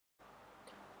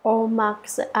All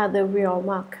marks are the real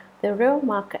mark. The real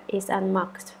mark is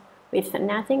unmarked. With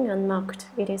nothing unmarked,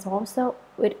 it is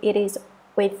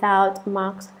without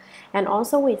marks and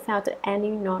also without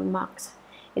any non-marks.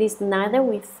 It is neither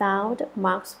without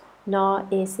marks nor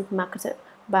is it marked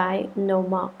by no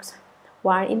marks.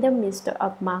 While in the midst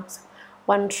of marks,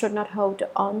 one should not hold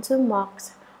on to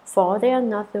marks, for they are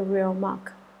not the real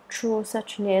mark. True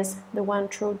suchness, the one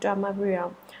true Dharma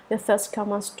real, the third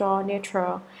common store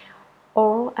nature,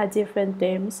 all are different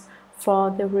names for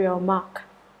the real mark.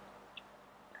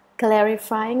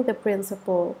 Clarifying the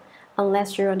principle.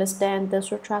 Unless you understand the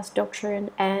sutra's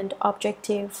doctrine and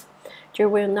objective, you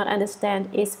will not understand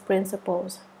its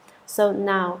principles. So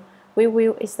now, we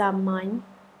will examine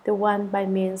the one by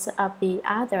means of the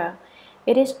other.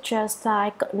 It is just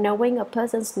like knowing a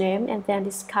person's name and then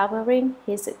discovering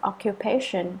his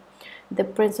occupation. The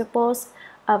principles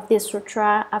of this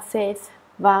sutra are faith,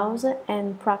 vows,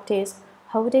 and practice,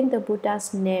 holding the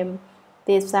Buddha's name.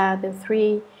 These are the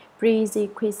three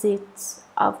prerequisites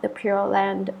of the Pure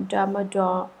Land Dharma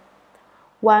door.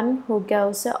 One who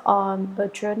goes on a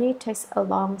journey takes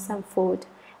along some food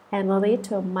and a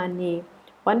little money.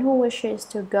 One who wishes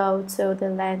to go to the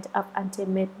land of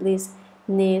ultimate bliss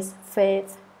needs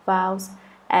faith, vows,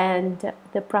 and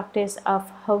the practice of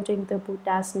holding the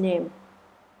Buddha's name.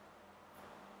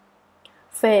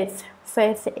 Faith.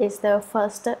 Faith is the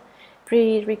first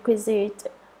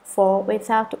prerequisite, for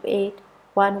without it,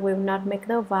 one will not make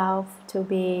the vow to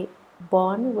be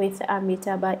born with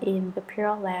Amitabha in the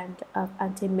Pure Land of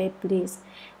ultimate bliss,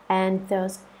 and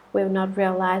thus will not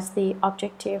realize the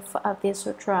objective of this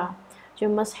sutra. You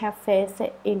must have faith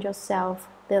in yourself,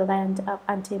 the land of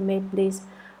ultimate bliss,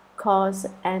 cause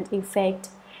and effect,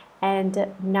 and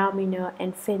noumena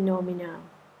and phenomena.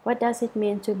 What does it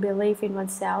mean to believe in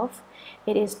oneself?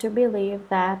 It is to believe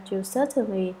that you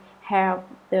certainly have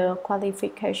the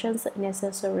qualifications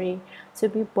necessary to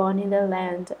be born in the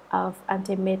land of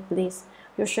ultimate bliss.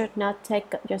 You should not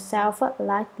take yourself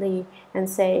lightly and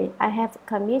say, I have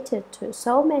committed to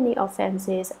so many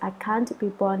offenses, I can't be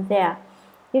born there.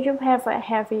 If you have a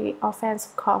heavy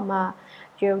offense karma,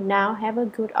 you now have a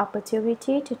good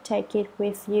opportunity to take it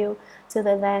with you to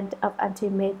the land of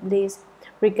ultimate bliss.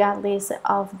 Regardless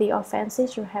of the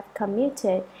offenses you have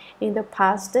committed in the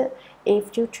past,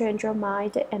 if you change your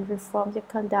mind and reform your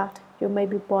conduct, you may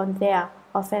be born there,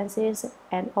 offenses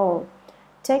and all.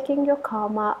 Taking your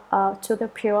karma to the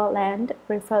Pure Land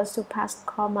refers to past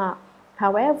karma,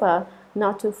 however,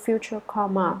 not to future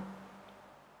karma.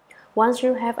 Once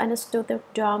you have understood the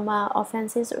Dharma,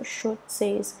 offenses should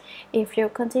cease. If you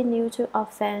continue to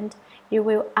offend, you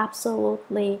will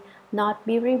absolutely not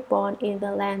be reborn in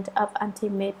the land of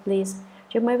ultimate bliss.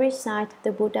 You may recite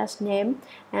the Buddha's name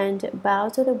and bow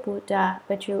to the Buddha,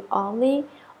 but you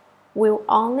will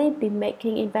only be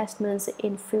making investments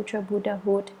in future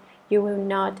Buddhahood. You will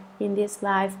not, in this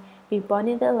life, be born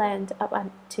in the land of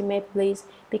ultimate bliss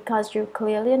because you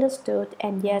clearly understood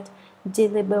and yet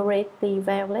deliberately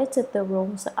violated the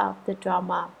rules of the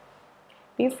Dharma.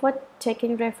 Before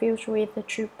taking refuge with the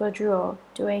triple jewel,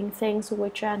 doing things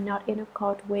which are not in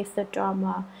accord with the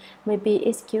Dharma may be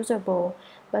excusable,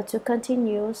 but to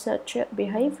continue such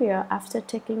behavior after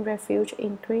taking refuge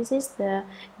increases the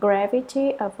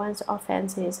gravity of one's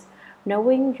offenses.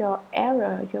 Knowing your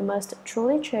error, you must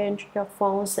truly change your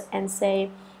faults and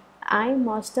say, I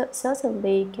most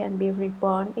certainly can be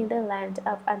reborn in the land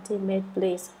of ultimate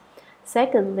bliss.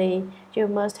 Secondly, you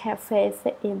must have faith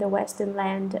in the Western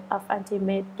land of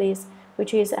ultimate bliss,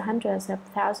 which is hundreds of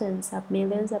thousands of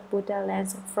millions of Buddha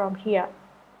lands from here.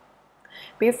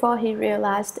 Before he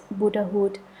realized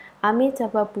Buddhahood,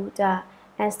 Amitabha Buddha,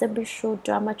 as the Bhikshu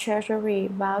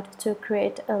Dharmacharya, vowed to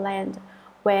create a land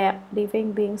where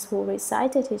living beings who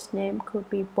recited his name could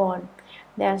be born.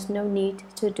 There's no need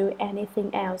to do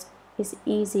anything else. It's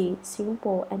easy,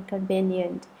 simple, and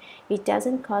convenient. It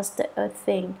doesn't cost a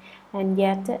thing, and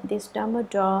yet this Dharma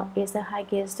door is the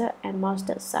highest and most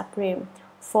supreme.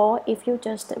 For if you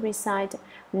just recite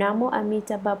Namo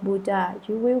Amitabha Buddha,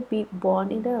 you will be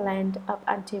born in the land of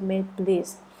ultimate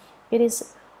bliss. It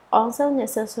is also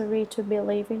necessary to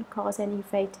believe in cause and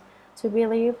effect, to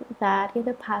believe that in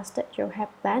the past you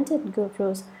have planted good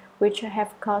roots which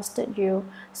have caused you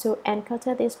to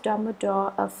encounter this Dharma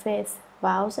door of faith,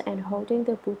 vows, and holding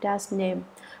the Buddha's name.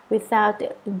 Without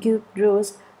good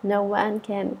roots, no one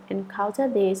can encounter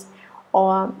this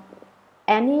or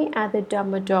any other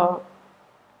Dharma door.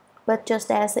 But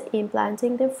just as in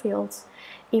planting the fields,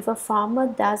 if a farmer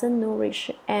doesn't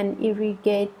nourish and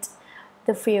irrigate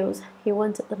the fields, he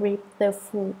won't reap the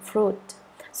fruit.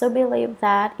 So believe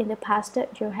that in the past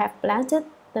you have planted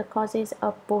the causes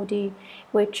of Bodhi,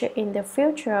 which in the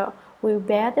future will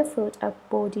bear the fruit of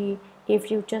Bodhi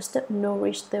if you just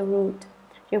nourish the root.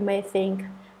 You may think,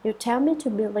 you tell me to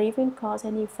believe in cause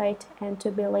and effect and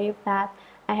to believe that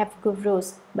I have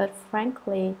gurus, but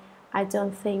frankly, I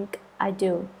don't think I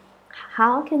do.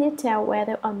 How can you tell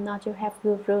whether or not you have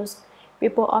gurus?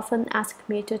 People often ask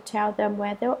me to tell them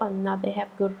whether or not they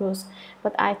have gurus,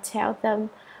 but I tell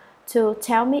them to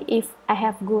tell me if I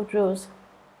have gurus.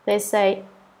 They say,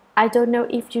 I don't know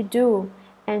if you do,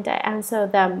 and I answer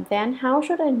them, then how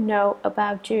should I know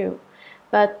about you?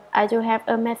 But I do have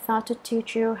a method to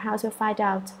teach you how to find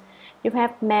out. You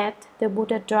have met the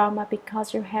Buddha Dharma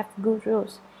because you have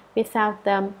gurus. Without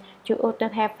them, you would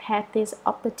not have had this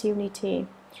opportunity.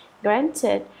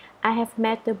 Granted, I have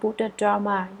met the Buddha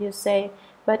Dharma, you say,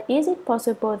 but is it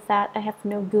possible that I have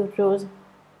no gurus?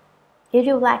 If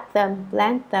you like them,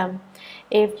 plant them.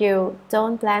 If you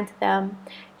don't plant them,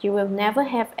 you will never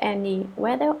have any.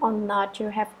 Whether or not you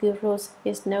have gurus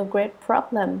is no great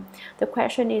problem. The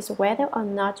question is whether or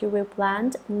not you will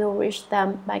plant, nourish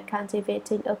them by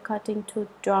cultivating according to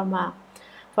Dharma.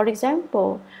 For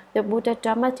example, the Buddha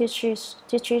Dharma teaches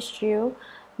you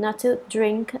not to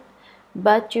drink,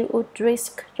 but you would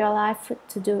risk your life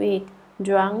to do it.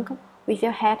 Drunk, with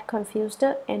your head confused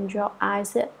and your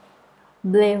eyes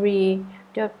blurry,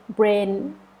 the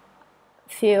brain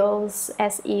feels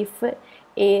as if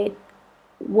it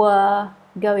were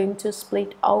going to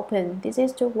split open. This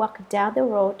is to walk down the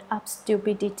road of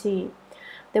stupidity.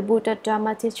 The Buddha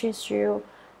Dharma teaches you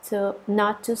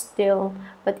not to steal,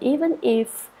 but even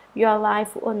if your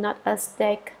life were not at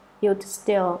stake, you'd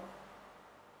steal.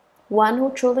 One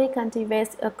who truly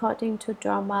cultivates according to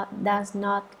Dharma does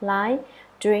not lie,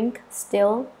 drink,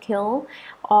 steal, kill,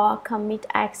 or commit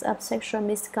acts of sexual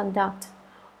misconduct.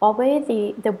 Obey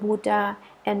the Buddha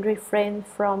and refrain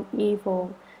from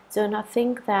evil. Do not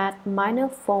think that minor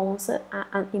faults are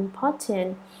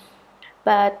unimportant,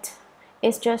 but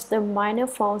it's just the minor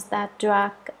faults that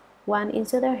drag one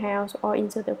into the house or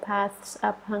into the paths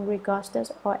of hungry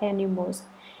ghosts or animals.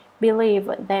 Believe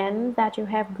then that you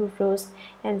have gurus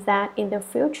and that in the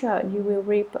future you will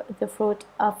reap the fruit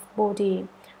of Bodhi.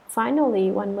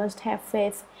 Finally, one must have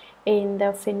faith in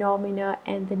the phenomena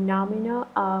and the noumena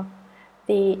of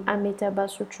the Amitabha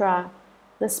Sutra.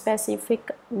 The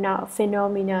specific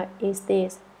phenomena is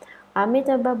this.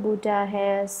 Amitabha Buddha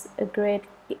has a great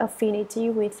affinity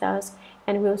with us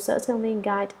and will certainly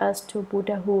guide us to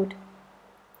Buddhahood.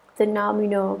 The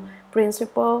nominal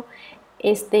principle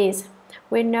is this.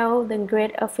 We know the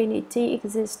great affinity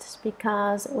exists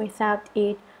because without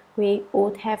it we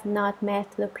would have not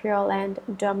met the Pure Land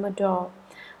Dharma door.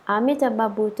 Amitabha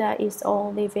Buddha is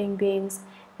all living beings,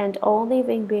 and all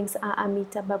living beings are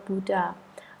Amitabha Buddha.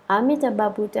 Amitabha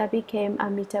Buddha became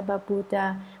Amitabha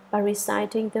Buddha by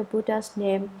reciting the Buddha's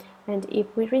name, and if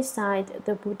we recite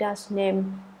the Buddha's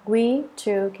name, we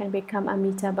too can become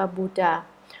Amitabha Buddha.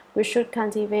 We should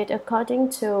cultivate according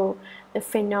to the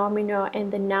phenomena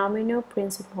and the nominal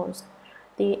principles.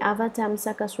 The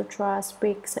Avatamsaka Sutra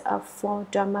speaks of 4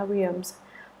 Dharma realms: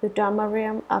 the Dharma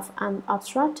realm of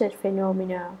unobstructed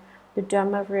phenomena, the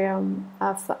Dharma realm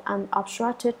of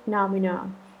unobstructed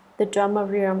noumena, the Dharma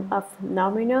realm of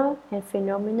noumena and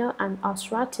phenomena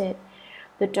unobstructed,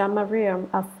 the Dharma realm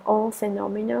of all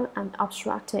phenomena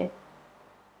unobstructed.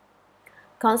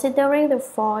 Considering the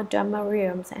 4 Dharma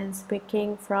realms and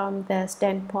speaking from the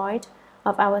standpoint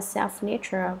of our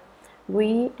self-nature,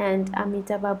 we and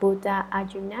Amitabha Buddha are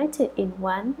united in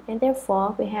one, and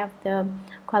therefore we have the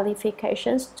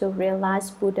qualifications to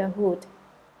realize Buddhahood.